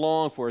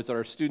long for is that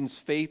our students'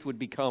 faith would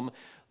become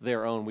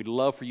their own. We'd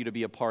love for you to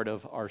be a part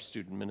of our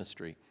student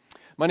ministry.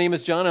 My name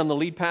is John. I'm the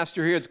lead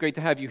pastor here. It's great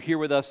to have you here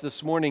with us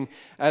this morning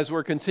as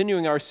we're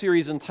continuing our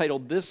series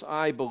entitled This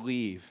I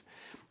Believe.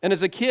 And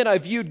as a kid, I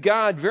viewed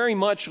God very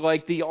much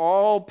like the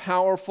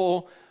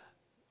all-powerful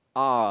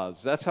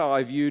Oz. That's how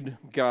I viewed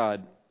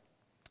God.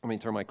 Let me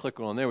turn my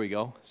clicker on. There we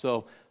go.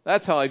 So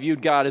that's how I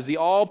viewed God, as the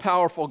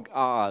all-powerful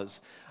Oz.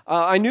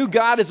 I knew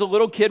God as a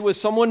little kid was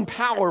someone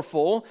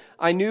powerful.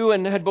 I knew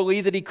and had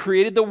believed that He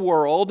created the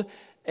world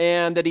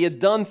and that He had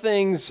done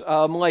things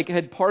like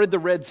had parted the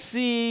Red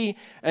Sea,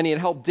 and He had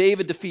helped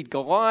David defeat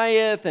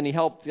Goliath, and He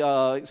helped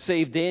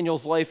save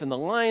Daniel's life in the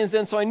lion's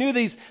den. So I knew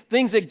these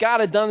things that God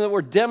had done that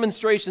were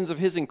demonstrations of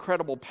His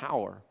incredible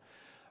power.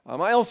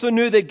 I also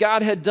knew that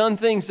God had done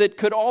things that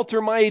could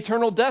alter my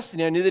eternal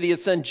destiny. I knew that He had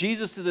sent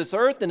Jesus to this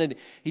earth, and that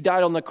He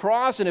died on the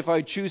cross, and if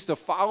I choose to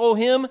follow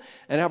Him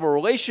and have a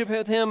relationship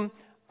with Him,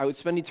 I would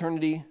spend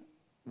eternity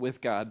with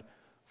God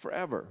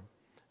forever.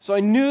 So I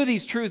knew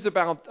these truths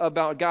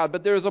about God,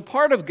 but there was a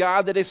part of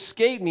God that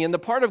escaped me, and the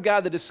part of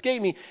God that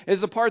escaped me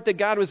is the part that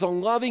God was a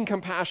loving,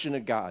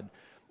 compassionate God.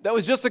 That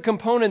was just a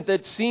component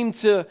that seemed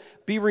to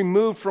be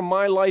removed from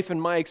my life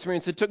and my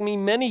experience. It took me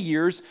many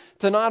years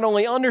to not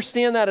only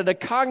understand that at a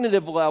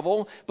cognitive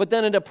level, but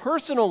then at a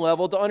personal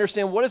level to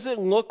understand what does it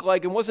look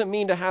like and what does it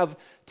mean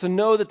to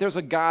know that there's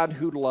a God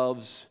who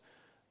loves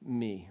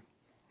me.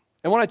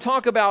 And when I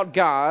talk about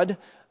God,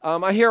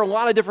 I hear a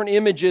lot of different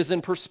images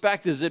and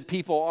perspectives that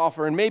people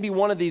offer, and maybe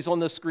one of these on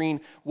the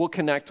screen will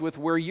connect with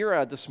where you're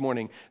at this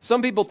morning.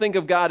 Some people think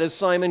of God as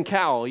Simon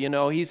Cowell. You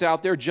know, He's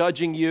out there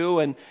judging you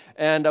and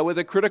with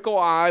a critical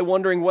eye,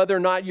 wondering whether or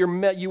not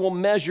you will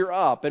measure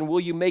up and will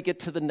you make it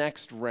to the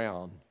next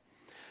round.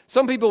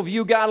 Some people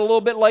view God a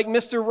little bit like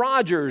Mr.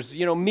 Rogers,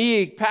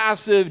 meek,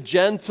 passive,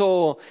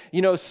 gentle,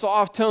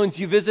 soft tones.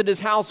 You visit His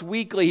house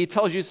weekly. He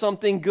tells you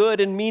something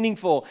good and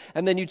meaningful,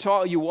 and then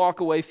you walk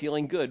away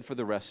feeling good for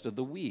the rest of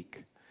the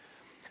week.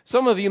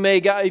 Some of you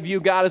may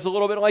view God as a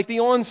little bit like the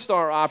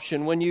OnStar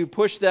option. When you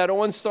push that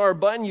OnStar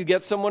button, you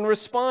get someone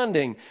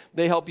responding.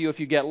 They help you if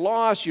you get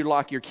lost, you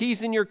lock your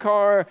keys in your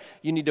car,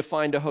 you need to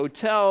find a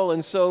hotel.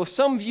 And so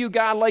some view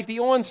God like the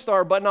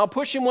OnStar button. I'll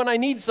push Him when I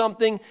need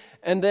something,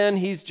 and then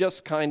He's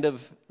just kind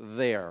of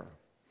there.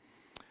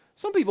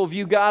 Some people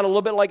view God a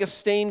little bit like a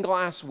stained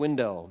glass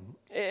window.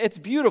 It's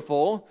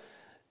beautiful.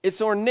 It's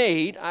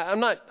ornate. I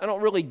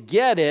don't really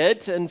get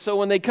it. And so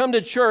when they come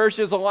to church,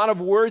 there's a lot of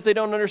words they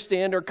don't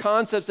understand or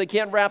concepts they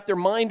can't wrap their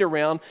mind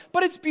around.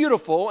 But it's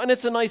beautiful, and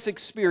it's a nice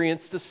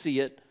experience to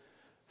see it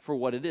for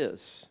what it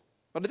is.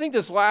 But I think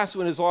this last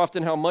one is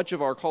often how much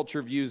of our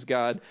culture views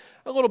God,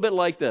 a little bit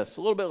like this,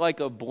 a little bit like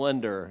a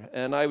blender.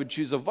 And I would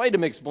choose a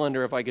Vitamix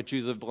blender if I could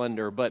choose a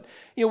blender. But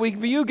we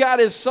view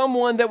God as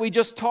someone that we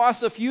just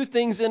toss a few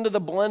things into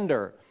the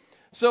blender.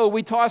 So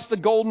we toss the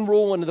golden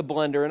rule into the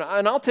blender,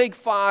 and I'll take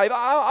 5.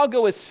 I'll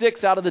go with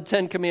 6 out of the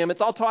 10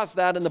 commandments. I'll toss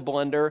that in the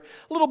blender.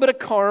 A little bit of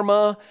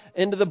karma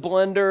into the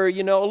blender,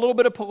 a little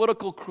bit of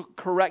political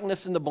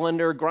correctness in the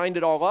blender, grind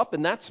it all up,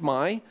 and that's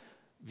my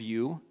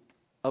view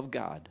of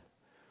God.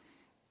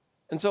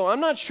 And so I'm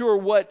not sure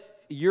what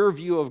your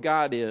view of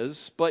God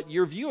is, but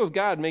your view of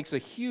God makes a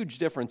huge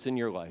difference in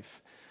your life.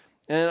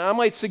 And I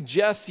might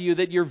suggest to you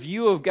that your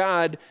view of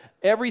God,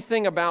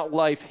 everything about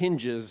life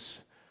hinges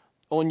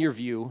on your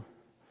view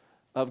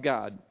of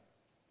God.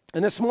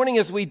 And this morning,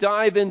 as we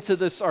dive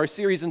into our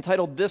series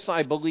entitled This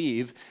I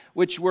Believe,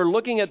 which we're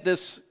looking at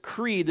this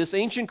creed, this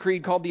ancient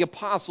creed called the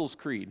Apostles'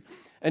 Creed.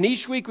 And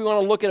each week we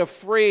want to look at a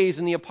phrase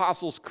in the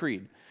Apostles'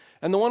 Creed.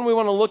 And the one we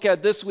want to look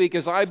at this week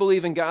is, I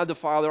believe in God the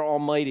Father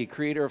Almighty,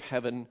 creator of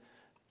heaven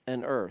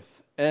and earth.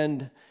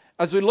 And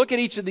as we look at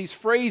each of these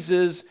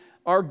phrases,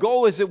 our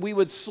goal is that we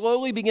would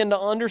slowly begin to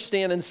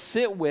understand and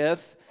sit with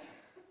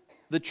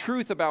the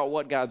truth about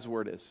what God's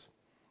Word is.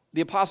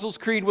 The Apostles'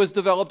 Creed was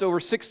developed over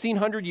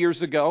 1,600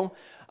 years ago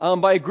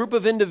by a group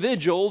of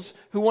individuals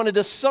who wanted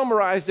to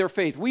summarize their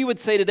faith. We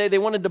would say today they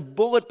wanted to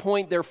bullet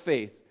point their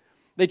faith.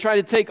 They tried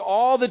to take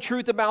all the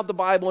truth about the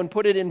Bible and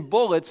put it in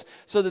bullets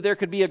so that there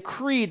could be a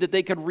creed that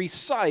they could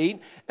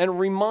recite and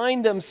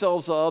remind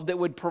themselves of that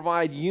would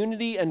provide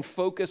unity and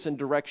focus and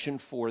direction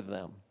for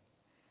them.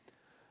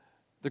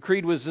 The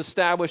creed was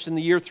established in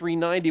the year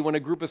 390 when a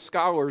group of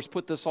scholars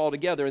put this all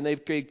together, and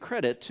they've gave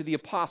credit to the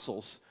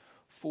apostles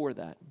for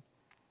that.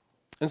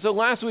 And so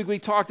last week we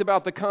talked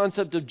about the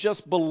concept of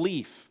just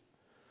belief.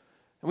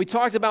 And we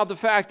talked about the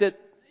fact that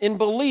in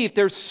belief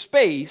there's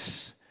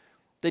space,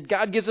 that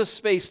God gives us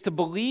space to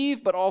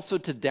believe but also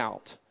to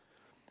doubt,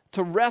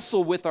 to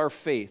wrestle with our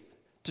faith,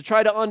 to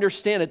try to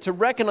understand it, to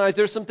recognize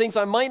there's some things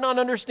I might not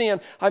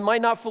understand, I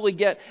might not fully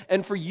get,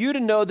 and for you to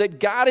know that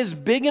God is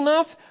big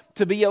enough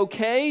to be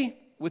okay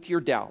with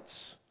your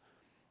doubts.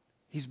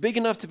 He's big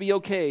enough to be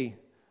okay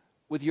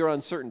with your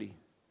uncertainty.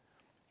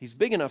 He's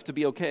big enough to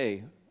be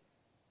okay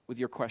with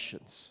your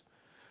questions.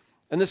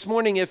 And this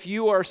morning, if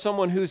you are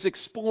someone who's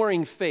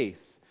exploring faith,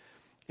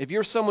 if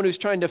you're someone who's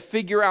trying to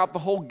figure out the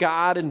whole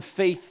God and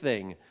faith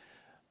thing,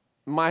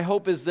 my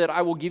hope is that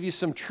I will give you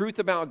some truth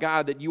about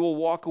God that you will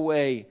walk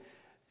away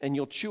and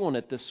you'll chew on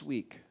it this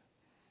week.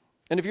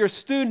 And if you're a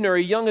student or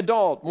a young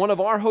adult, one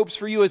of our hopes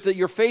for you is that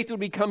your faith would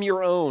become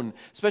your own,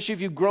 especially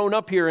if you've grown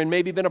up here and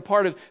maybe been a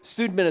part of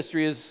student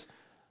ministry, as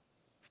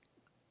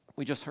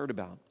we just heard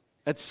about.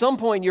 At some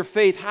point, your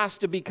faith has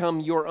to become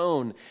your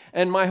own.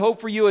 And my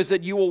hope for you is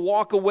that you will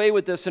walk away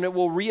with this and it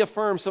will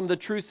reaffirm some of the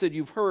truths that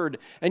you've heard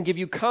and give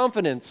you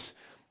confidence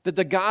that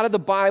the God of the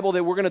Bible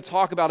that we're going to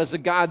talk about is a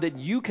God that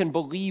you can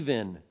believe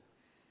in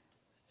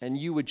and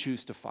you would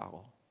choose to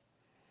follow.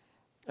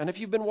 And if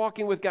you've been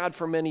walking with God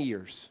for many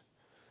years,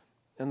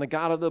 and the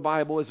God of the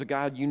Bible is a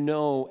God you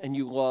know and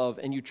you love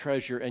and you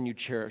treasure and you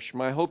cherish,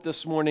 my hope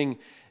this morning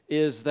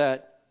is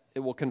that it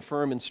will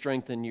confirm and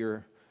strengthen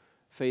your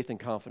faith and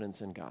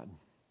confidence in God.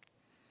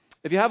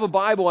 If you have a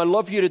Bible, I'd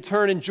love for you to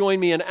turn and join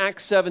me in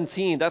Acts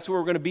 17. That's where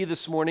we're going to be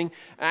this morning,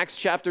 Acts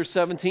chapter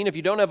 17. If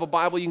you don't have a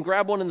Bible, you can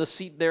grab one in the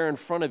seat there in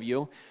front of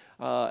you.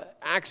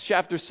 Acts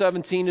chapter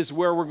 17 is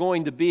where we're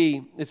going to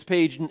be. It's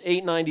page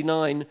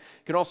 899. You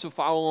can also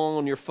follow along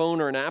on your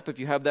phone or an app if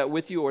you have that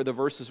with you, or the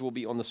verses will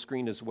be on the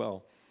screen as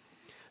well.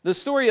 The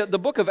story of the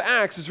book of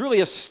Acts is really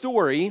a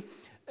story,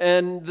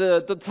 and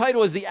the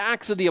title is the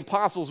Acts of the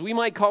Apostles. We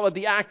might call it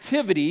the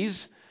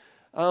activities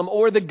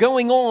or the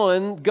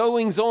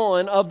goings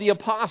on of the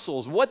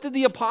apostles. What did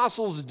the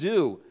apostles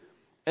do?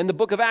 And the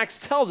book of Acts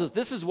tells us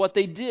this is what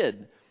they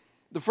did.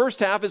 The first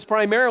half is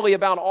primarily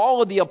about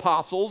all of the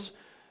apostles,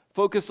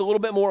 focused a little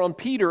bit more on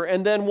Peter,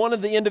 and then one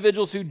of the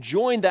individuals who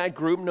joined that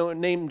group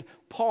named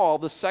Paul.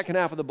 The second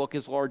half of the book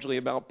is largely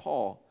about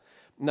Paul,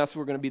 and that's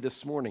where we're going to be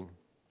this morning.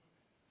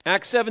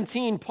 Acts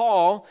 17,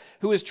 Paul,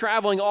 who is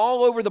traveling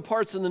all over the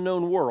parts of the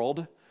known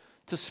world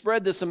to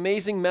spread this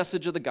amazing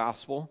message of the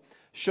gospel,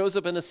 shows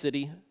up in a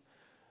city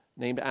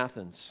named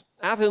Athens.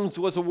 Athens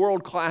was a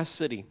world-class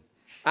city.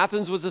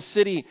 Athens was a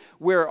city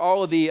where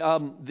all of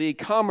the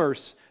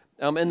commerce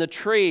and the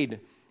trade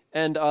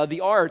and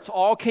the arts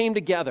all came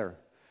together.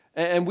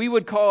 And we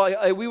would call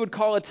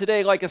it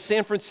today like a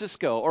San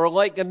Francisco or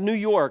like a New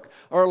York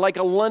or like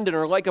a London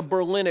or like a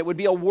Berlin. It would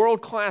be a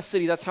world-class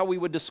city. That's how we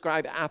would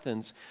describe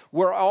Athens,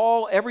 where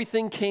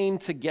everything came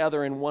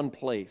together in one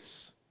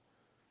place.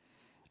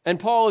 And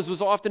Paul, as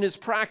was often his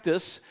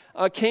practice,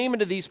 came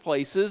into these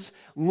places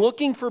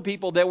looking for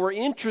people that were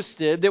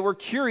interested, that were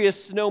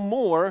curious to know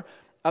more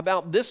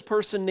about this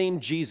person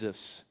named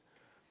Jesus,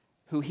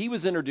 who he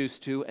was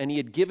introduced to, and he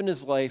had given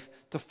his life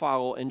to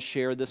follow and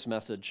share this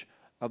message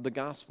of the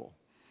gospel.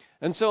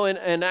 And so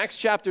in Acts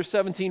chapter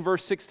 17,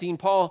 verse 16,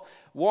 Paul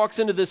walks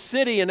into the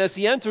city, and as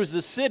he enters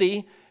the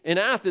city in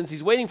Athens,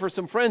 he's waiting for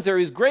some friends there.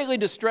 He's greatly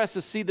distressed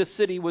to see the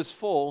city was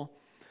full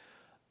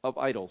of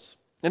idols.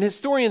 And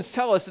historians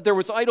tell us that there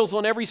was idols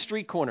on every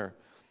street corner.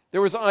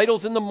 There was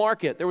idols in the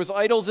market. There was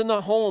idols in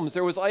the homes.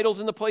 There was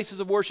idols in the places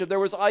of worship. There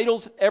was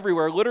idols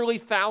everywhere, literally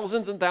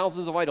thousands and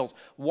thousands of idols.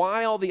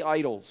 Why all the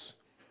idols?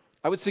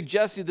 I would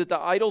suggest to you that the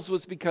idols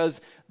was because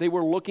they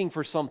were looking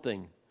for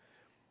something.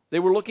 They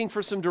were looking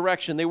for some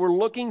direction. They were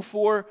looking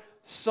for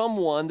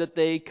someone that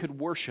they could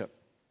worship.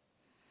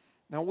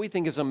 Now, we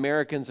think as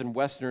Americans and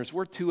Westerners,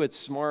 we're too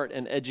smart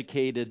and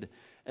educated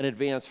and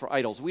advanced for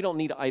idols. We don't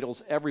need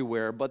idols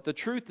everywhere, but the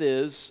truth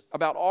is,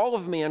 about all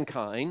of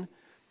mankind,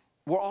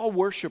 we're all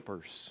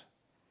worshipers.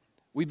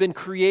 We've been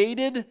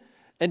created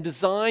and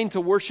designed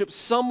to worship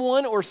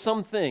someone or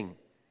something.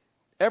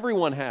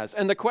 Everyone has.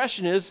 And the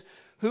question is,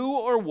 who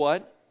or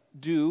what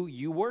do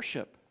you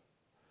worship?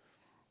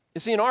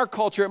 You see, in our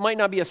culture, it might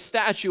not be a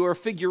statue or a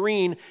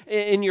figurine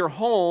in your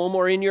home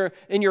or in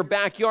your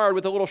backyard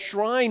with a little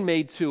shrine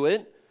made to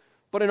it,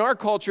 but in our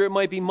culture, it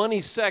might be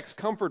money, sex,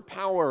 comfort,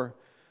 power,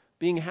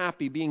 being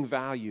happy, being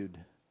valued.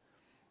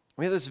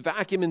 We have this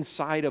vacuum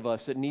inside of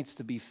us that needs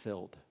to be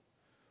filled.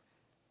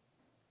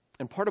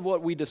 And part of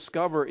what we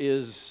discover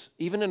is,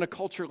 even in a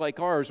culture like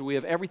ours, where we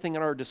have everything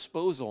at our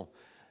disposal,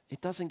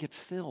 it doesn't get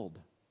filled.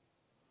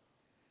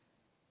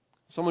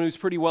 Someone who's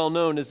pretty well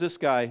known is this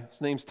guy.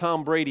 His name's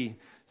Tom Brady.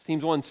 His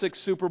team's won 6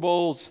 Super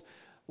Bowls, net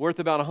worth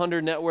about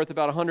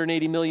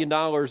 $180 million.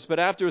 But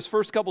after his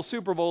first couple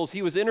Super Bowls,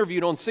 he was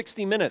interviewed on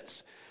 60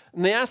 Minutes.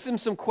 And they asked him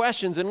some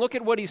questions, and look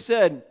at what he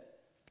said.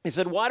 He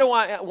said, why do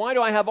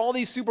I have all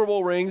these Super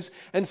Bowl rings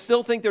and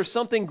still think there's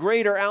something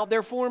greater out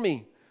there for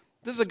me?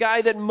 This is a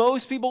guy that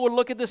most people would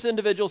look at this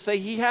individual and say,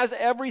 he has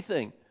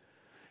everything.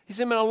 He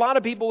said, man, a lot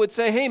of people would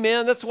say, hey,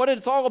 man, that's what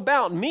it's all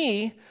about.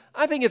 Me,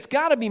 I think it's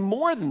got to be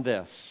more than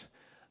this.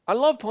 I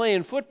love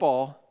playing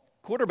football,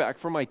 quarterback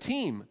for my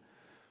team.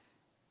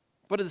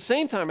 But at the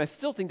same time, I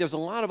still think there's a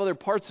lot of other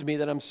parts of me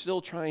that I'm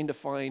still trying to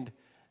find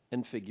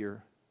and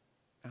figure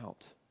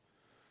out.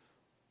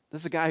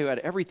 This is a guy who had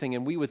everything,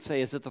 and we would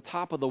say is at the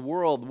top of the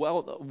world,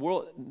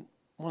 one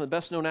of the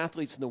best-known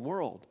athletes in the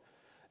world.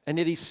 And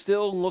yet he's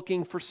still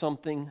looking for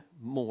something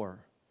more.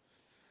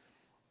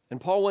 And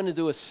Paul went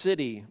into a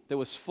city that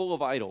was full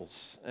of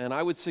idols. And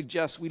I would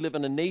suggest we live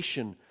in a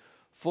nation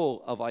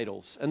full of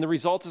idols. And the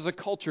result is a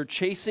culture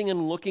chasing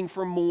and looking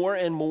for more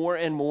and more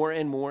and more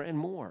and more and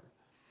more.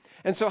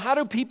 And so how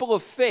do people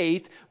of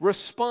faith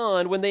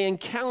respond when they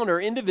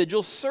encounter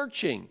individuals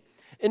searching?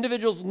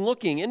 Individuals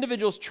looking,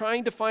 individuals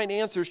trying to find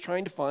answers,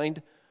 trying to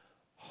find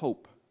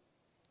hope.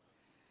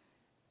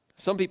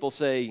 Some people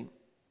say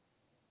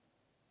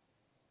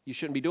you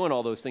shouldn't be doing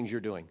all those things you're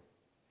doing.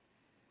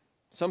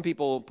 Some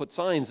people put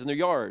signs in their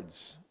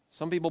yards.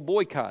 Some people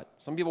boycott.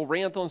 Some people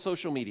rant on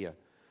social media.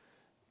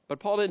 But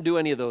Paul didn't do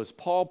any of those.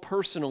 Paul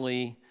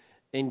personally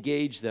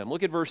engaged them.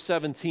 Look at verse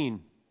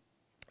 17.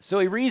 So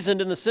he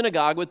reasoned in the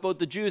synagogue with both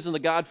the Jews and the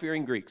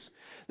God-fearing Greeks.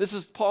 This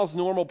is Paul's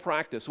normal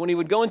practice. When he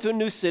would go into a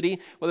new city,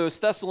 whether it was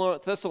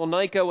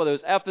Thessalonica, whether it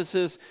was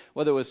Ephesus,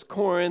 whether it was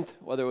Corinth,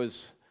 whether it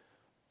was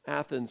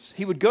Athens,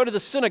 he would go to the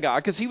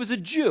synagogue because he was a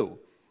Jew.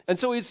 And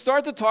so he'd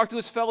start to talk to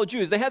his fellow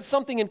Jews. They had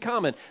something in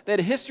common. They had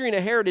a history and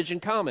a heritage in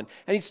common.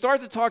 And he'd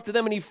start to talk to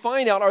them and he'd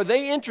find out, are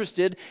they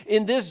interested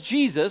in this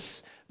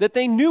Jesus that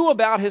they knew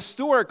about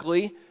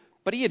historically,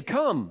 but he had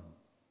come.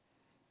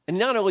 And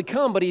not only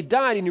come, but he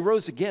died and he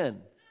rose again.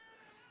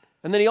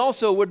 And then he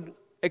also would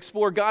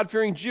explore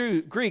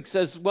God-fearing Greeks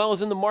as well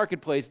as in the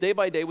marketplace, day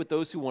by day with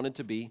those who wanted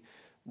to be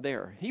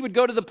there. He would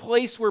go to the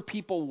place where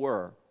people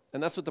were,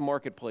 and that's what the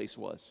marketplace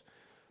was.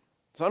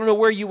 So I don't know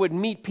where you would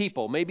meet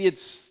people. Maybe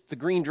it's the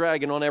Green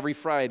Dragon on every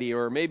Friday,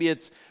 or maybe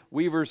it's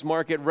Weaver's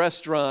Market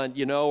Restaurant,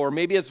 or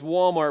maybe it's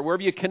Walmart,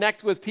 wherever you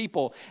connect with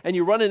people, and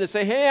you run in and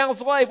say, hey,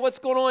 how's life? What's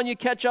going on? You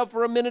catch up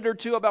for a minute or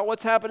two about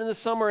what's happening this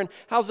summer, and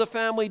how's the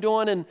family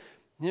doing? And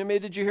maybe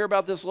did you hear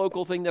about this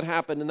local thing that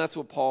happened? And that's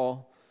what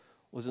Paul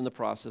was in the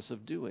process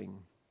of doing.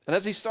 And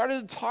as he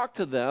started to talk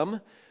to them,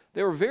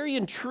 they were very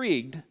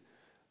intrigued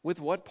with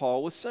what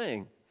Paul was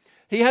saying.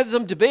 He had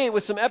some debate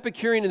with some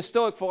Epicurean and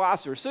Stoic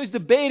philosophers. So he's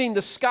debating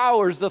the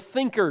scholars, the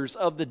thinkers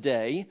of the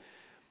day.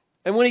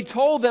 And when he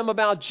told them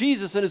about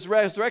Jesus and his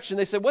resurrection,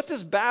 they said, what's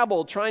this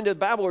babble trying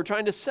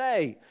to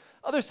say?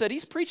 Others said,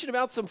 he's preaching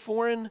about some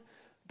foreign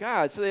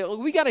God. So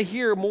we got to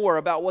hear more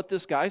about what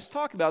this guy's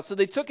talking about. So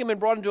they took him and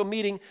brought him to a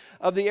meeting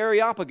of the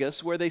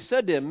Areopagus where they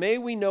said to him, may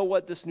we know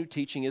what this new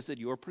teaching is that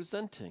you are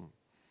presenting?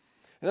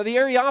 Now the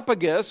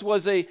Areopagus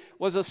was a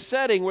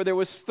setting where there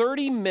was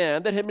 30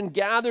 men that had been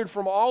gathered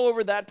from all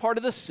over that part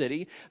of the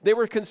city. They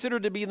were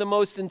considered to be the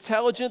most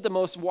intelligent, the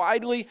most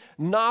widely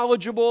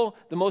knowledgeable,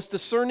 the most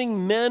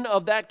discerning men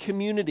of that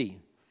community.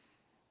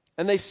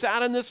 And they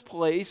sat in this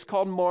place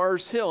called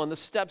Mars Hill, and the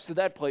steps to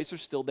that place are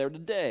still there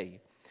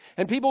today.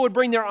 And people would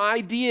bring their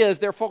ideas,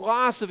 their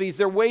philosophies,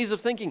 their ways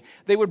of thinking.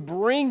 They would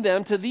bring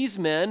them to these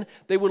men.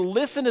 They would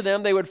listen to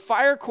them. They would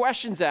fire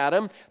questions at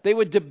them. They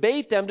would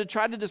debate them to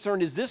try to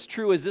discern, is this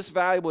true? Is this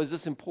valuable? Is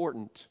this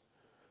important?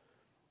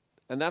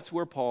 And that's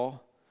where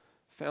Paul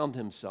found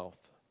himself.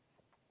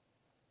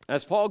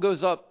 As Paul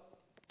goes up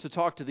to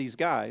talk to these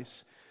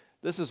guys,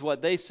 this is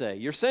what they say.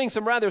 You're saying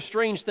some rather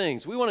strange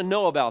things. We want to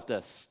know about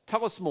this.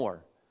 Tell us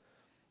more.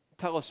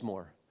 Tell us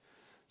more.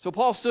 So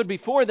Paul stood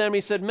before them.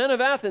 He said, men of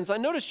Athens, I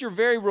noticed you're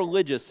very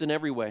religious in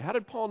every way. How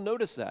did Paul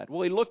notice that?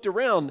 Well, he looked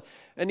around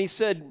and he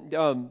said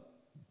to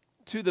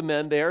the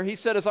men there, he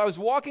said, as I was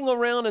walking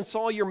around and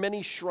saw your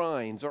many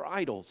shrines or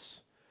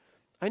idols,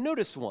 I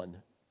noticed one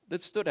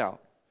that stood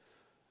out.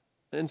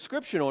 The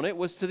inscription on it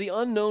was to the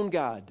unknown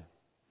God.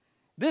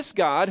 This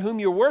God whom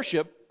you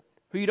worship,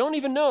 who you don't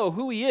even know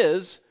who he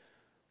is,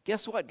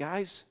 guess what,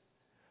 guys?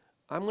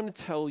 I'm going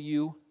to tell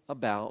you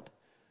about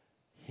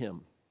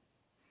him.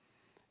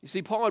 You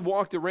see, Paul had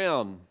walked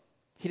around.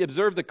 He'd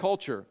observed the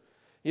culture.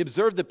 He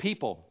observed the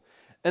people.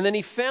 And then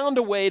he found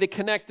a way to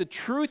connect the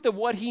truth of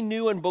what he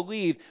knew and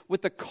believed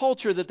with the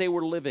culture that they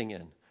were living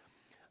in.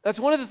 That's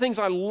one of the things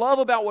I love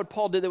about what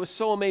Paul did that was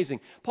so amazing.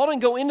 Paul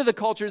didn't go into the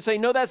culture and say,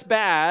 no, that's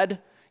bad.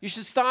 You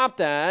should stop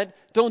that.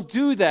 Don't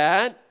do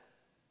that.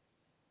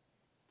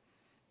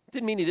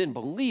 Didn't mean he didn't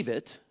believe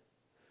it,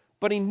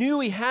 but he knew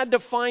he had to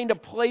find a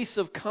place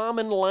of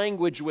common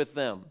language with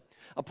them.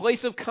 A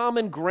place of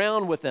common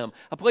ground with them.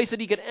 A place that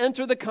he could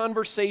enter the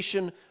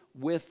conversation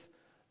with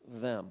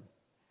them.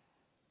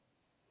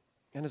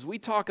 And as we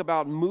talk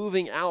about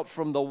moving out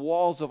from the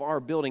walls of our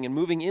building and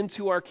moving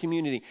into our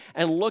community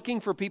and looking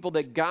for people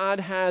that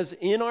God has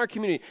in our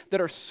community that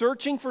are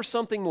searching for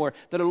something more,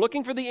 that are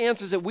looking for the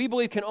answers that we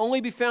believe can only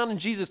be found in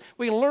Jesus,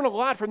 we can learn a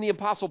lot from the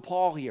Apostle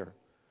Paul here.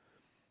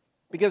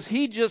 Because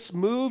he just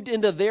moved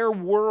into their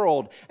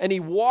world and he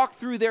walked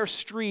through their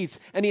streets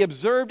and he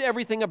observed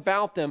everything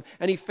about them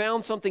and he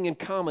found something in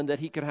common that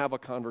he could have a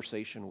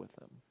conversation with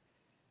them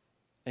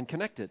and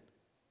connect it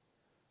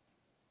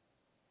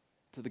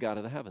to the God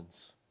of the heavens.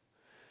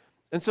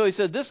 And so he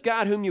said, this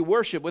God whom you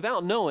worship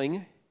without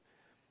knowing,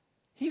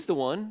 he's the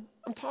one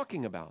I'm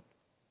talking about.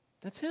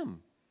 That's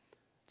him.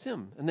 It's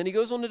him. And then he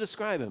goes on to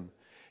describe him.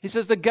 He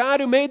says, the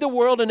God who made the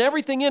world and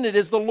everything in it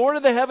is the Lord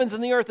of the heavens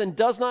and the earth and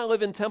does not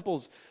live in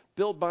temples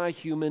built by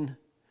human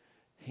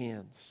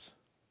hands.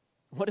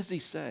 What does he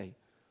say?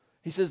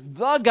 He says,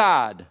 the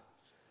God.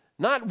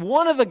 Not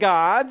one of the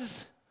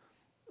gods,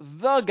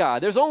 the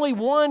God. There's only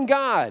one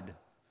God.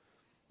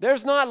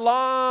 There's not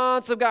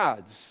lots of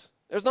gods.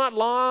 There's not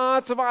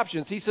lots of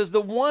options. He says,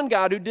 the one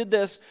God who did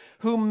this,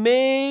 who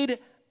made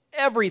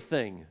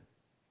everything,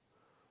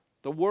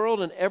 the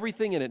world and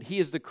everything in it. He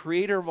is the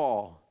creator of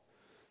all.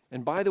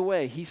 And by the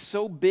way, he's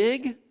so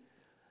big,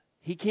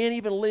 he can't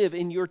even live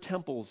in your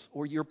temples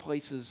or your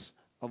places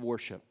of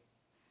worship.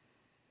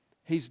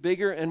 He's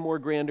bigger and more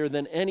grander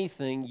than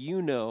anything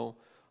you know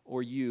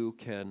or you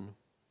can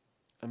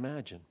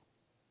imagine.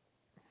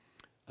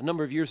 A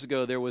number of years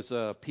ago, there was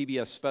a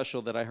PBS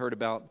special that I heard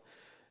about,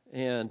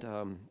 and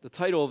the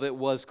title of it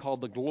was called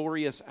The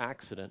Glorious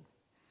Accident.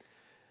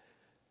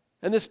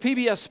 And this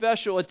PBS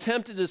special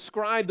attempted to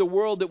describe the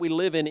world that we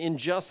live in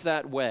just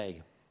that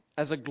way,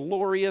 as a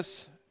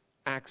glorious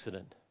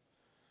accident.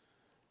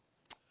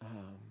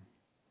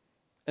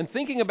 And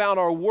thinking about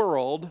our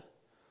world,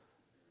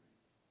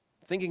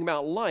 thinking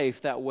about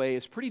life that way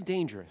is pretty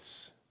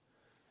dangerous.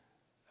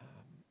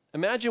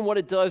 Imagine what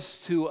it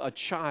does to a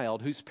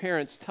child whose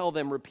parents tell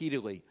them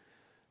repeatedly,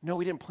 "No,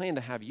 we didn't plan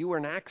to have you. You were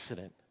an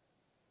accident.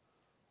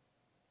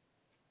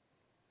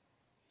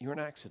 You're an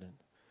accident."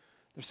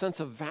 Their sense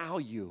of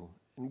value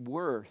and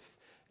worth,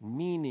 and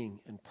meaning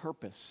and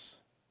purpose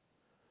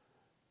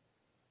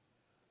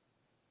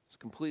is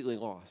completely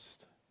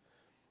lost.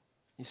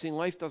 You see,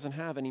 life doesn't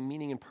have any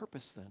meaning and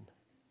purpose then.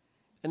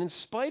 And in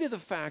spite of the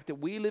fact that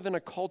we live in a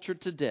culture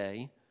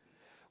today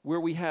where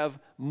we have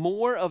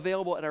more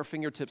available at our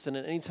fingertips than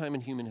at any time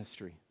in human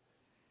history,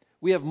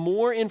 we have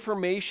more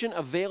information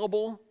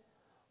available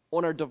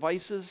on our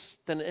devices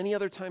than at any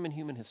other time in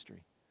human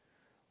history.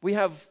 We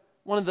have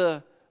one of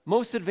the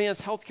most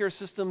advanced healthcare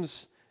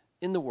systems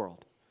in the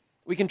world.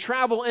 We can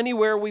travel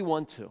anywhere we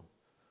want to.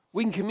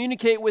 We can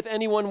communicate with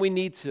anyone we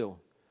need to.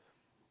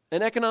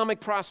 And economic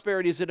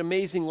prosperity is at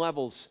amazing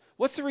levels.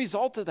 What's the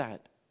result of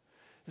that?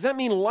 Does that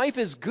mean life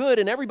is good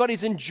and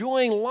everybody's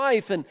enjoying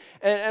life and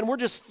we're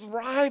just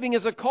thriving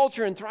as a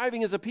culture and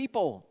thriving as a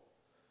people?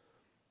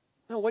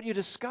 No, what you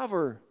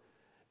discover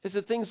is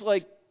that things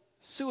like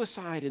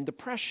suicide and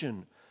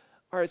depression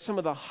are at some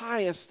of the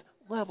highest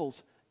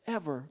levels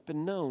ever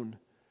been known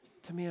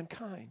to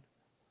mankind.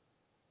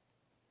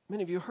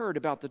 Many of you heard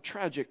about the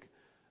tragic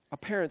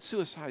apparent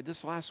suicide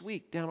this last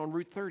week down on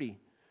Route 30,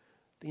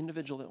 the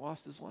individual that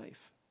lost his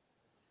life.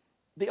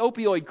 The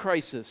opioid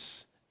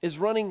crisis is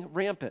running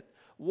rampant.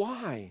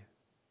 Why?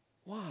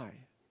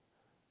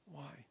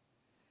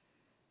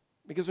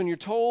 Because when you're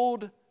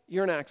told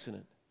you're an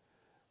accident,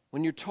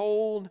 when you're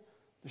told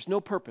there's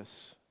no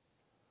purpose,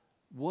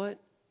 what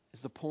is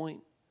the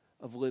point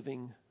of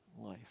living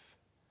life?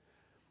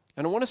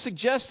 And I want to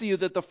suggest to you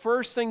that the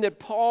first thing that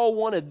Paul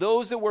wanted,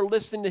 those that were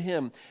listening to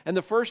him, and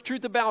the first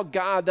truth about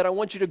God that I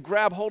want you to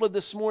grab hold of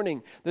this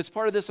morning, that's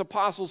part of this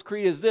Apostles'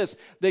 Creed, is this: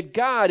 that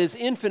God is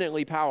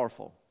infinitely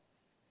powerful.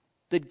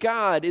 That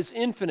God is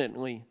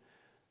infinitely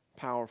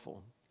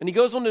powerful. And he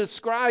goes on to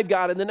describe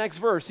God in the next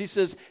verse. He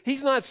says,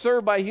 He's not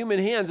served by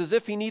human hands as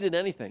if He needed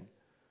anything.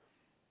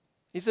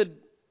 He said,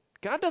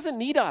 God doesn't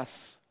need us.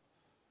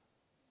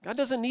 God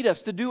doesn't need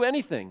us to do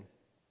anything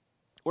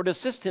or to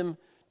assist Him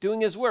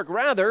doing His work.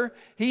 Rather,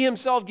 He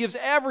Himself gives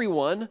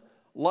everyone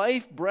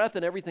life, breath,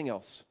 and everything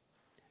else.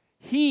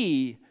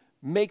 He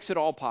makes it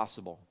all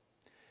possible.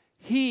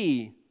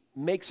 He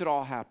makes it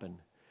all happen.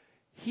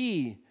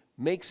 He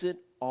makes it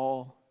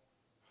all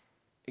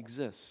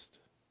exist.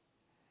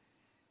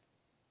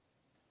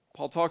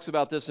 Paul talks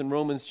about this in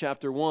Romans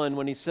chapter 1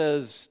 when he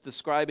says,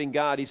 describing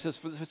God, he says,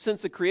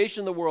 since the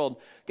creation of the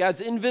world, God's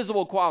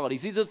invisible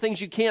qualities, these are the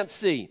things you can't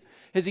see.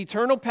 His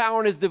eternal power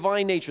and His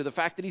divine nature, the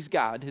fact that He's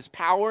God, His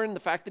power and the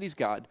fact that He's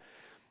God,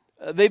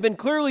 they've been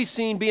clearly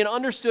seen, being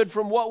understood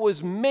from what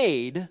was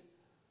made,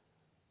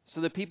 so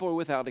that people are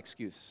without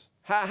excuse.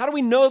 How do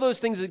we know those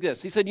things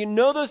exist? He said, you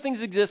know those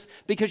things exist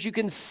because you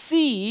can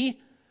see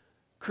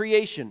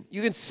creation.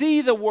 You can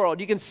see the world.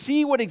 You can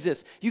see what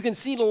exists. You can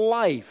see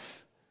life.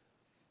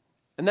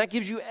 And that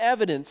gives you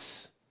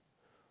evidence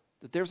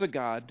that there's a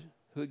God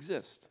who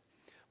exists.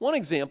 One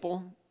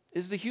example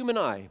is the human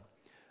eye.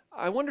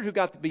 I wondered who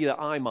got to be the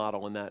eye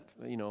model in that,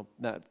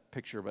 that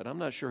picture, but I'm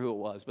not sure who it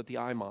was, but the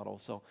eye model.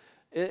 So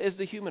it is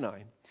the human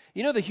eye.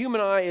 You know, the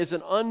human eye is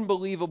an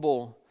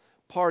unbelievable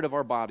part of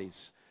our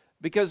bodies.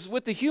 Because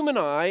with the human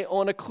eye,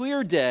 on a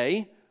clear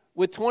day,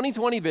 with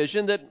 20/20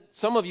 vision that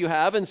some of you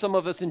have and some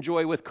of us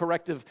enjoy with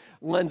corrective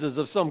lenses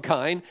of some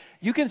kind,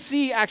 you can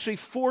see actually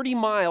 40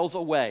 miles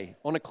away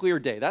on a clear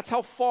day. That's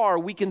how far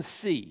we can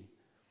see.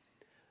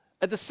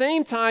 At the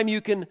same time,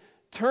 you can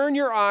turn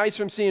your eyes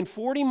from seeing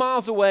 40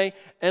 miles away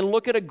and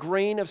look at a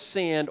grain of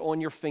sand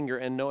on your finger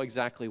and know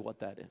exactly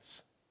what that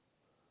is.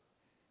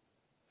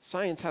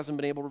 Science hasn't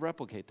been able to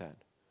replicate that.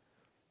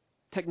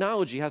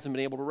 Technology hasn't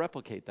been able to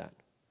replicate that.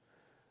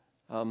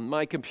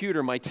 My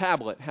computer, my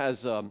tablet,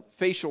 has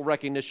facial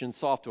recognition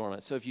software on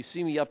it. So if you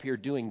see me up here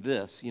doing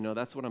this,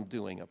 that's what I'm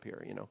doing up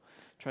here,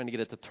 trying to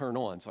get it to turn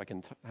on so I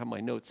can have my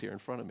notes here in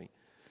front of me.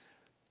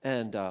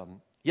 And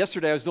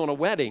yesterday I was doing a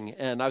wedding,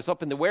 and I was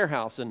up in the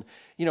warehouse, and,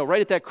 right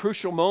at that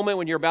crucial moment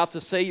when you're about to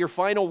say your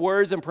final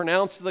words and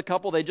pronounce to the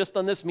couple, they'd just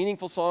done this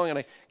meaningful song, and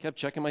I kept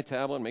checking my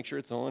tablet and make sure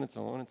it's on,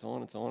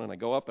 and I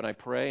go up and I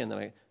pray, and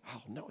then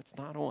no, it's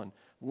not on.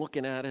 I'm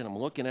looking at it,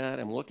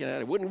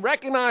 It wouldn't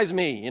recognize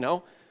me,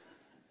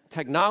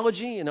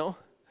 Technology, I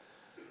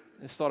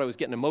just thought I was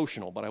getting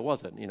emotional, but I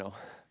wasn't,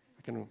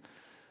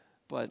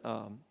 But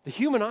the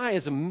human eye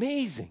is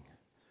amazing.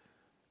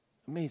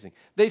 Amazing.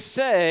 They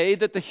say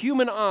that the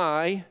human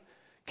eye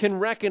can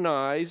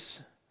recognize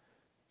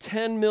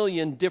 10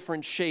 million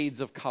different shades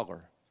of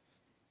color.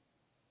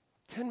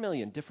 10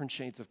 million different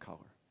shades of color.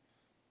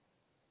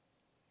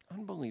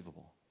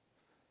 Unbelievable.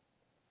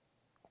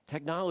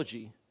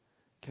 Technology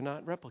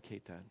cannot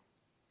replicate that.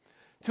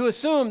 To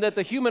assume that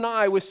the human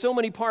eye, with so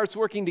many parts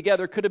working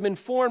together, could have been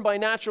formed by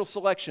natural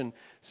selection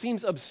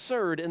seems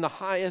absurd in the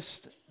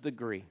highest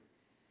degree.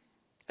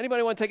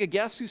 Anybody want to take a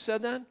guess who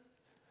said that?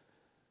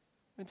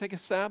 Want to take a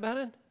stab at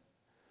it?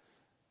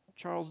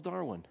 Charles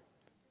Darwin.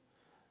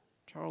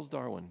 Charles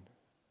Darwin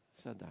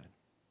said that.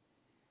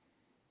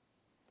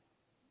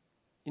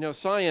 You know,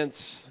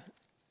 science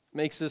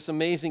makes this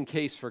amazing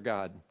case for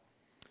God.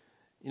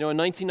 You know, in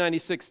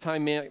 1996,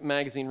 Time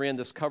magazine ran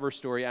the cover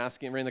story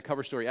asking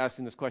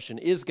this question: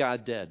 Is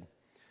God dead?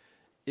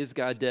 Is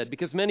God dead?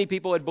 Because many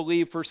people had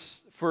believed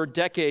for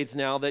decades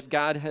now that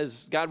God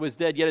was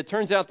dead. Yet it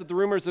turns out that the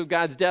rumors of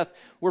God's death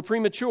were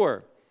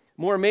premature.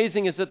 More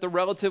amazing is that the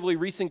relatively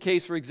recent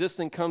case for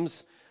existence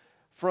comes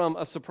from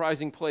a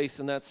surprising place,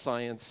 and that's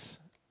science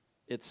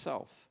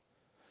itself.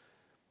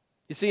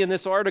 You see, in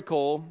this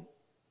article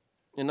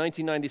in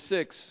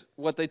 1996,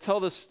 what they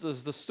tell us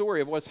is the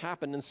story of what's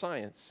happened in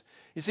science.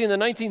 You see, in the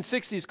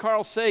 1960s,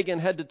 Carl Sagan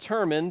had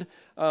determined,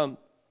 who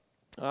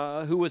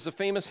was a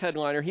famous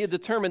headliner, he had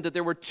determined that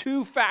there were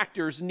two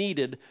factors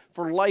needed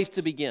for life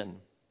to begin.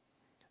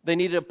 They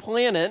needed a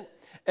planet,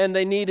 and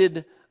they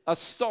needed a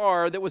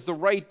star that was the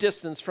right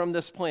distance from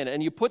this planet.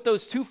 And you put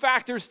those two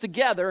factors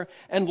together,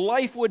 and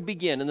life would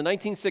begin. In the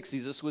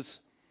 1960s, this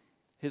was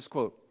his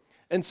quote.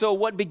 And so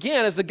what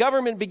began is the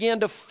government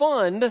began to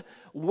fund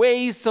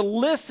ways to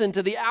listen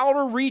to the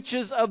outer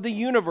reaches of the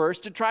universe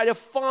to try to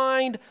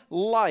find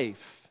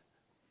life.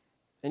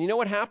 And you know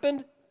what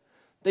happened?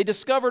 They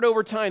discovered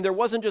over time there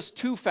wasn't just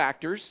two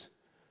factors.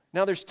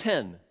 Now there's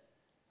 10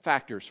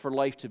 factors for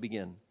life to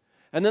begin.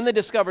 And then they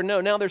discovered,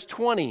 now there's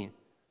 20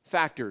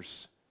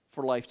 factors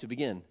for life to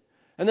begin.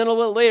 And then a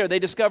little later they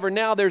discovered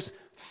now there's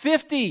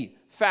 50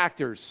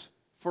 factors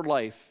for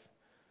life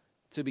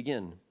to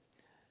begin.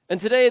 And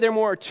today there are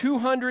more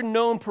 200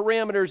 known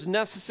parameters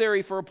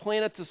necessary for a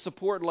planet to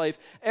support life,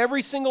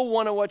 every single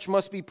one of which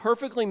must be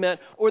perfectly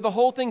met or the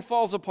whole thing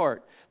falls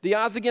apart. The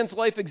odds against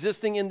life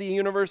existing in the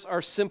universe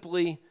are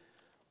simply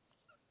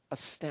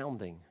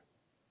astounding.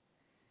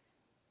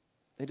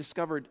 They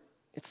discovered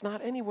it's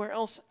not anywhere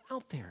else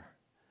out there.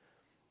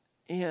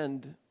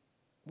 And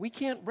we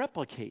can't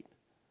replicate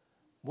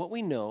what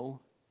we know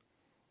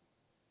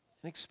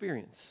and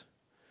experience.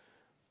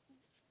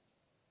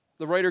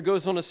 The writer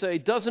goes on to say,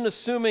 doesn't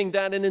assuming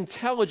that an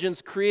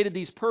intelligence created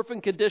these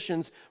perfect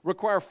conditions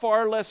require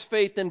far less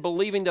faith than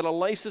believing that a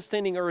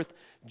life-sustaining earth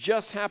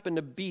just happened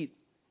to beat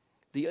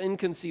the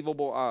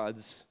inconceivable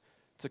odds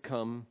to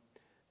come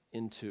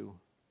into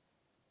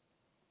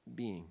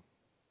being.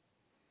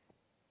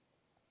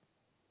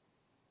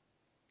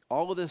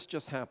 All of this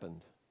just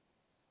happened.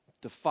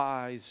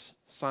 Defies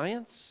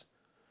science,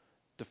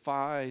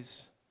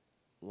 defies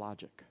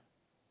logic.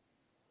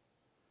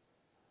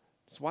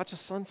 Just watch a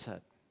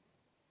sunset.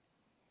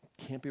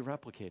 Can't be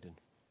replicated.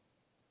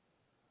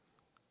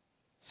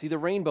 See the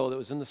rainbow that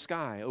was in the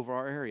sky over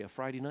our area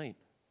Friday night.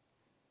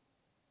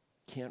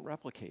 Can't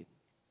replicate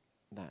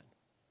that.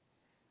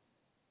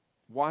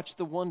 Watch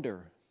the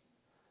wonder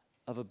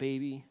of a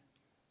baby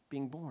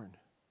being born.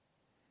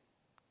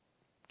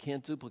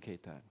 Can't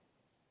duplicate that.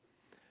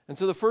 And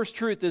so the first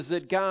truth is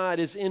that God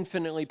is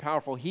infinitely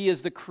powerful. He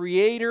is the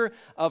creator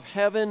of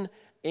heaven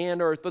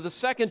and earth. But the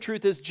second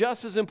truth is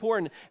just as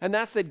important, and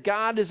that's that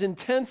God is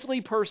intensely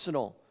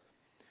personal.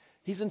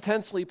 He's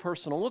intensely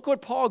personal. Look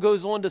what Paul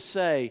goes on to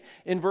say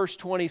in verse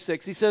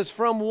 26. He says,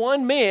 from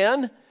one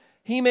man,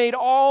 he made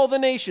all the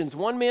nations.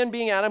 One man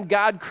being Adam,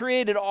 God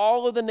created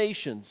all of the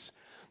nations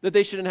that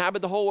they should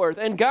inhabit the whole earth.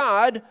 And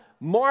God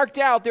marked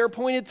out their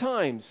appointed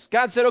times.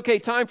 God said, okay,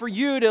 time for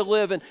you to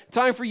live, and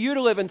time for you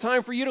to live, and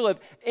time for you to live,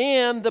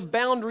 and the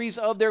boundaries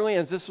of their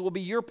lands. This will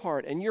be your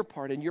part, and your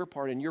part, and your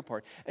part, and your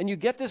part. And you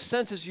get this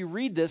sense as you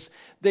read this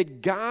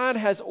that God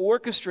has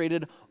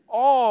orchestrated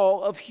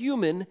all of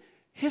human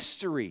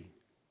history.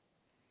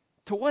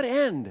 To what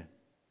end?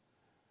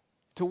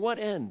 To what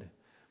end?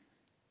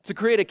 To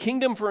create a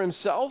kingdom for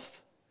himself?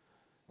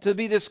 To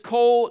be this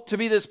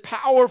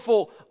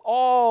powerful,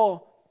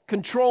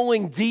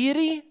 all-controlling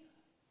deity?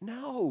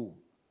 No.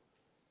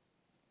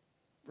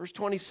 Verse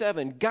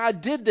 27,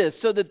 God did this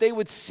so that they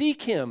would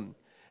seek him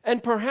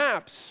and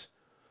perhaps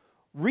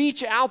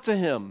reach out to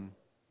him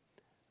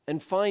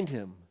and find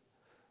him,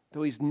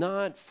 though he's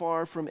not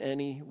far from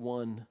any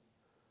one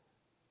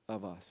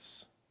of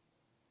us.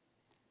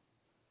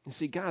 You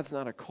see, God's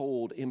not a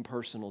cold,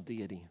 impersonal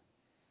deity.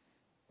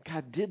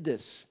 God did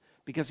this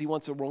because he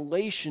wants a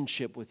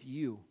relationship with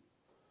you.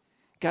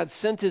 God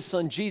sent his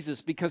son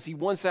Jesus because he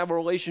wants to have a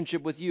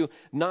relationship with you,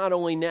 not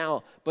only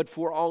now, but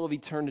for all of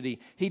eternity.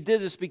 He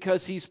did this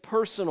because he's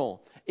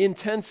personal,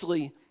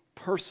 intensely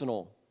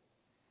personal.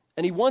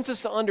 And he wants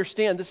us to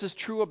understand this is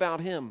true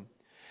about him.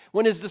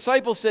 When his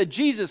disciples said,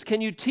 Jesus,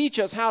 can you teach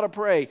us how to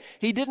pray?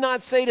 He did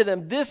not say to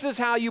them, this is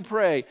how you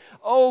pray.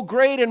 Oh,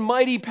 great and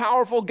mighty,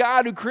 powerful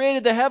God who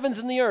created the heavens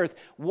and the earth.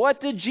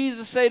 What did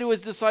Jesus say to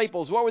his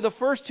disciples? What were the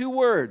first two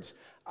words?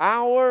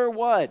 Our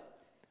what?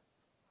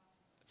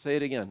 Say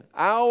it again.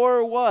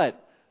 Our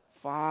what?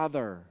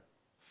 Father.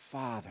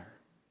 Father.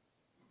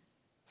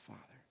 Father.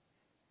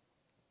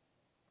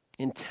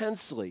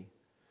 Intensely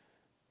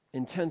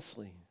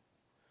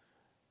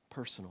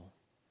personal.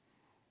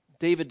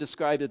 David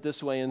described it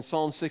this way in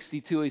Psalm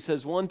 62. He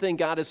says, one thing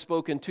God has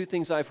spoken, two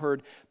things I've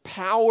heard.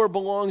 Power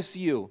belongs to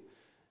you,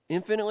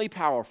 infinitely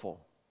powerful.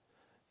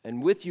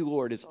 And with you,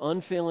 Lord, is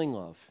unfailing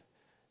love,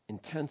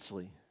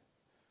 intensely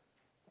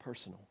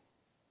personal.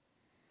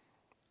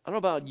 I don't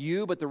know about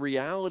you, but the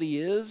reality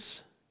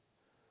is,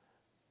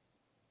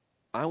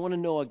 I want to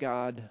know a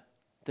God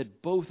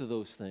that both of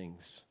those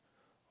things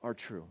are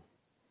true.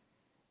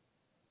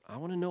 I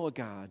want to know a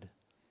God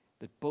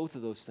that both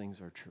of those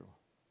things are true.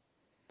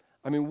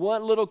 I mean,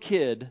 what little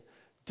kid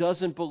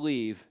doesn't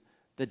believe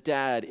that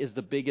dad is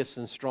the biggest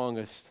and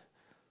strongest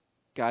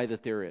guy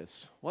that there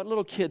is? What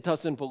little kid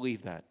doesn't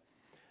believe that?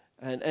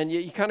 And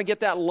you kind of get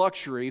that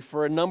luxury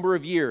for a number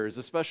of years,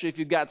 especially if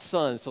you've got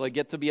sons, so they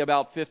get to be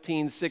about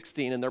 15,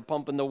 16, and they're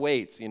pumping the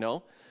weights,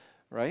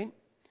 right?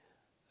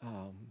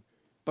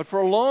 But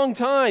for a long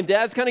time,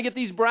 dads kind of get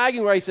these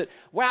bragging rights that,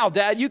 wow,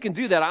 Dad, you can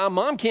do that.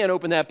 Mom can't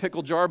open that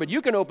pickle jar, but you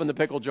can open the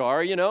pickle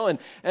jar,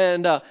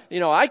 and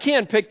I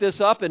can't pick this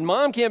up, and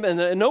Mom can't,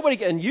 and nobody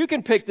can, and you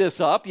can pick this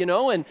up,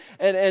 and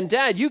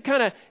Dad, you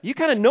kind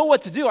of know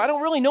what to do. I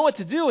don't really know what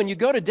to do, and you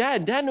go to Dad,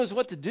 and Dad knows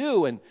what to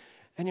do, and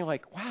you're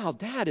like, wow,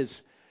 Dad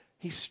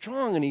he's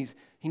strong, and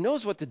he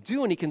knows what to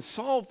do, and he can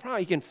solve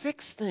problems, he can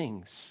fix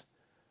things.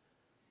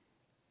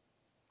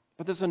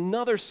 But there's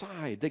another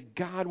side that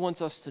God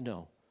wants us to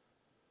know.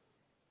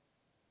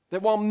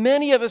 That while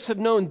many of us have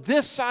known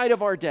this side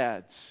of our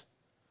dads,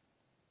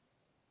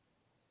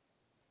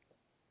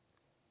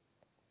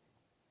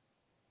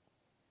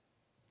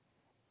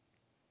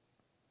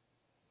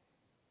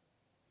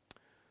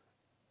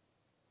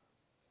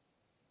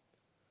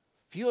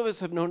 few of us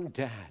have known a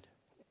dad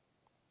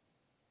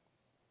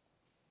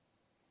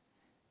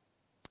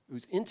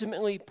who's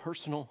intimately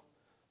personal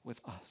with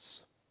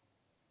us.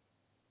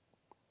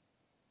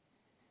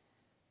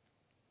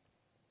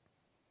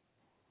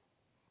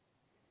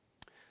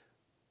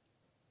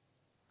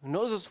 Who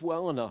knows us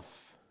well enough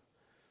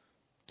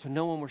to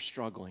know when we're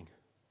struggling.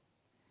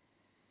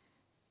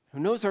 Who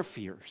knows our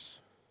fears.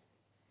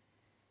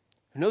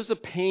 Who knows the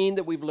pain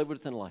that we've lived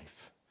with in life.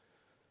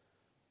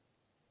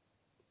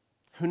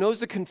 Who knows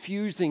the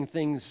confusing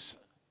things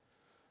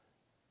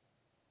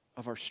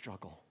of our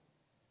struggle.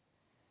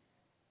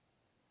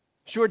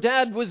 Sure,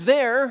 Dad was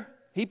there.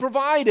 He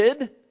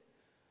provided.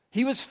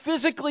 He was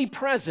physically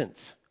present.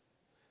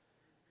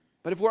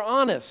 But if we're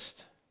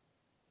honest,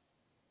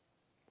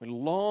 we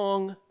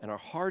long, and our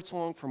hearts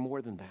long for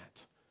more than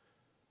that.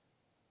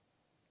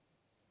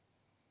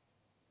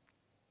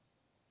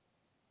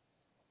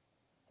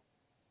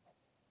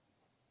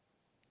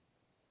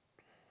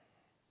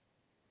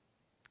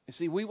 You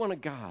see, we want a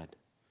God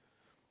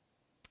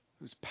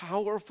who's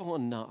powerful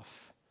enough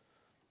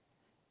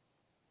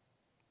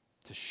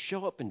to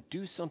show up and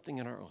do something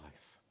in our life,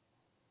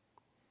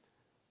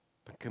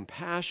 but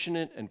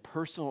compassionate and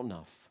personal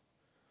enough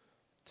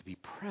to be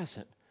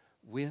present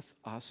with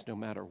us no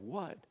matter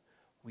what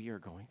we are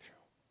going through.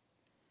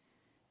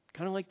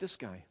 Kind of like this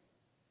guy.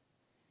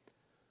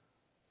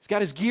 He's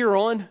got his gear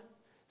on.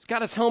 He's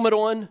got his helmet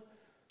on.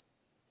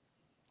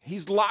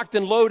 He's locked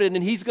and loaded,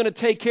 and he's going to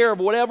take care of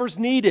whatever's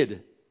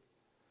needed.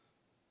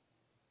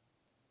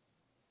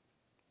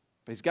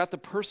 But he's got the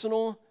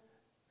personal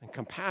and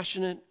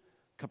compassionate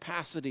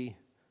capacity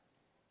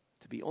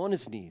to be on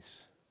his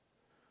knees,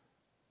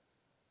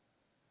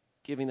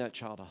 giving that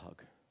child a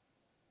hug.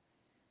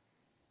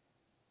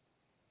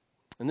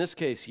 In this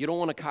case, you don't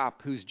want a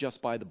cop who's just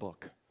by the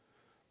book.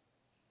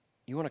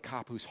 You want a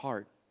cop whose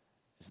heart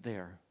is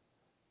there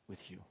with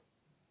you.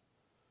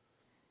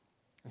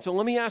 And so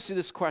let me ask you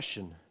this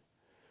question.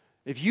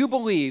 If you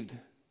believed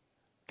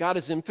God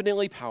is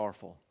infinitely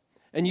powerful,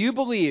 and you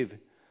believe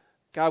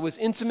God was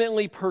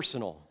intimately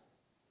personal,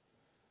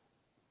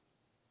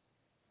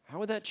 how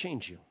would that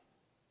change you?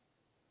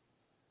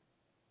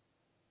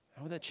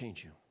 How would that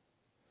change you?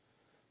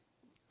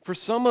 For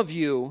some of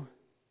you,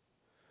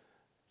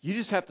 you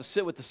just have to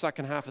sit with the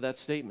second half of that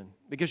statement.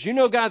 Because you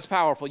know God's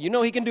powerful. You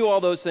know He can do all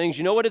those things.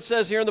 You know what it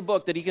says here in the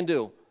book that He can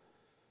do.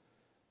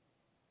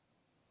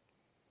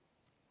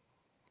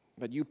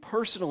 But you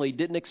personally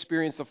didn't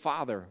experience a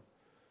Father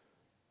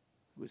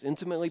who was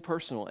intimately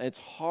personal. And it's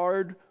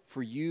hard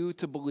for you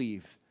to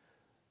believe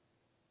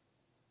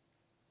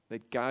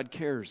that God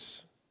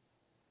cares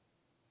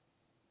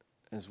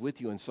and is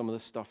with you in some of the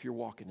stuff you're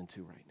walking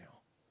into right now.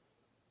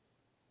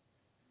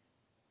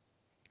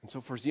 And so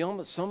for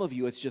some of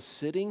you, it's just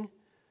sitting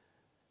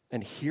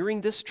and hearing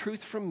this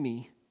truth from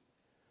me,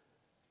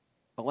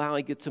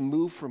 allowing it to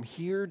move from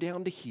here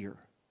down to here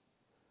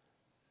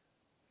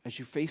as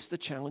you face the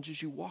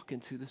challenges you walk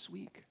into this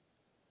week.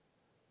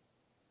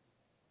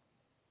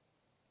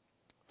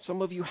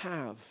 Some of you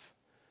have,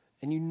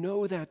 and you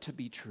know that to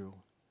be true.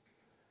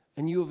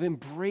 And you have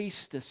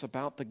embraced this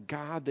about the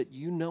God that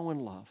you know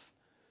and love.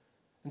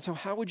 And so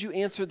how would you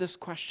answer this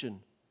question?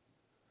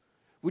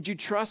 Would you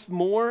trust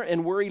more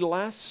and worry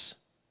less?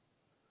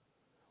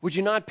 Would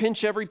you not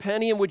pinch every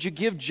penny, and would you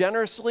give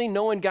generously,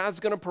 knowing God's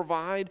going to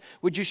provide?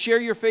 Would you share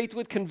your faith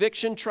with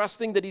conviction,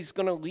 trusting that He's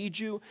going to lead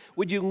you?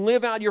 Would you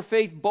live out your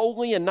faith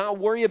boldly and not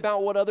worry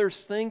about what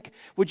others think?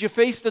 Would you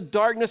face the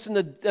darkness and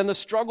the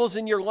struggles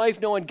in your life,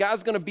 knowing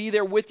God's going to be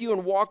there with you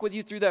and walk with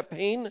you through that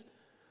pain?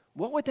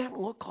 What would that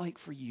look like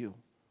for you?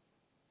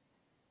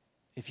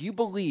 If you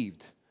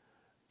believed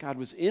God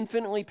was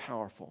infinitely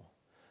powerful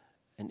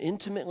and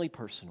intimately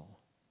personal,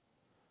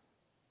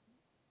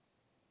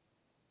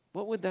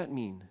 what would that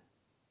mean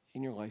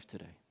in your life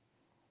today?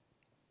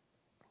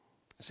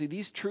 See,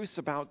 these truths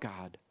about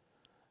God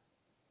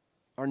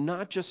are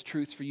not just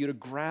truths for you to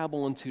grab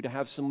onto, to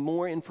have some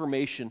more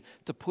information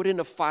to put in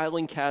a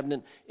filing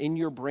cabinet in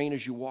your brain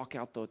as you walk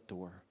out the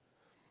door.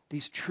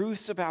 These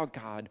truths about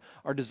God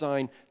are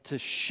designed to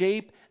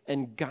shape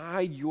and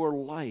guide your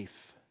life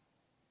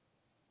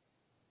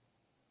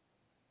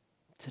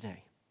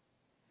today.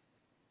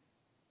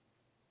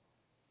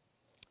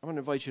 I want to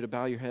invite you to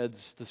bow your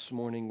heads this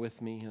morning with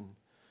me and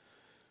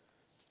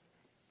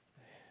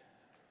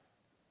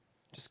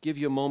just give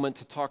you a moment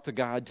to talk to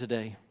God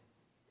today.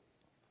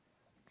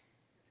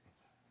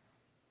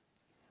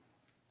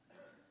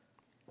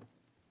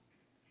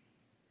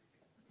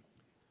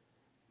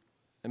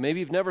 And maybe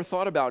you've never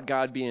thought about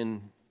God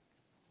being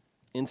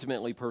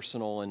intimately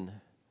personal and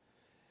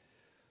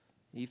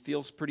He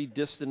feels pretty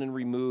distant and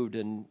removed,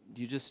 and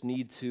you just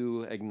need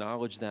to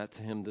acknowledge that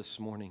to Him this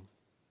morning.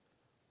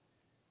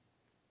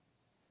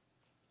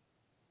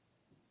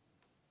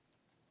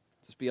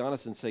 Just be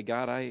honest and say,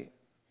 God, I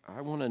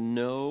want to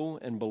know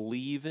and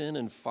believe in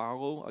and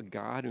follow a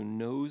God who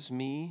knows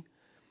me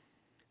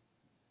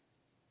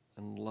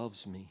and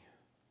loves me,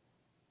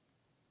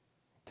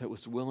 that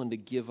was willing to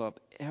give up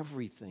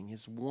everything,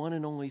 His one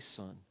and only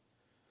Son,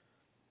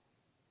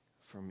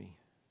 for me.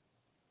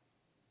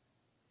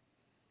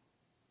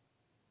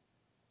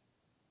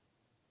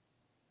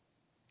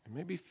 And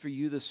maybe for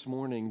you this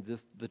morning,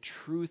 the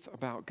truth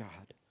about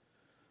God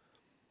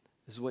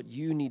is what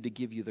you need to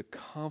give you the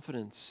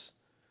confidence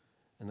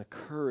and the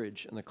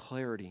courage and the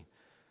clarity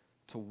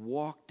to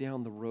walk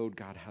down the road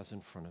God has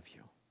in front of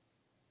you.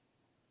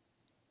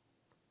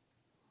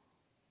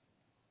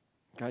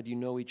 God, you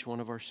know each one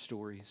of our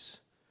stories.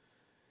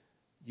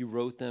 You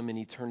wrote them in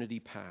eternity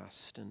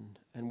past, and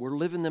we're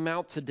living them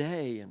out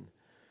today. And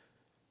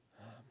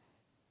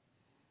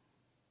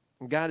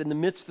God, in the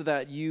midst of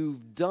that,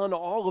 you've done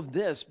all of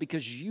this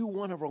because you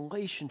want a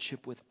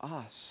relationship with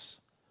us.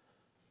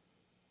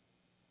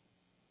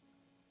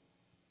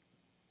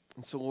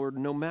 And so, Lord,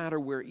 no matter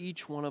where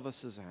each one of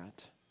us is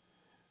at,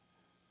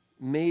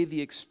 may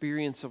the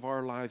experience of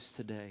our lives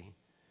today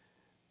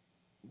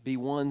be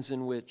ones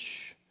in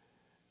which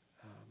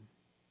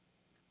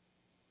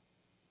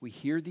we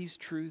hear these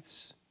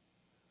truths,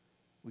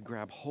 we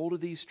grab hold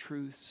of these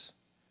truths,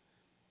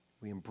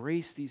 we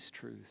embrace these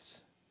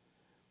truths,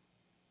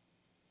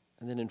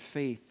 and then in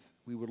faith,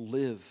 we would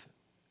live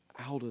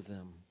out of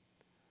them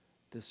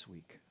this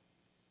week.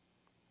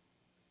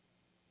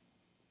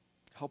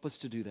 Help us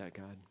to do that,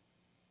 God.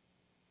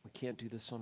 We can't do this on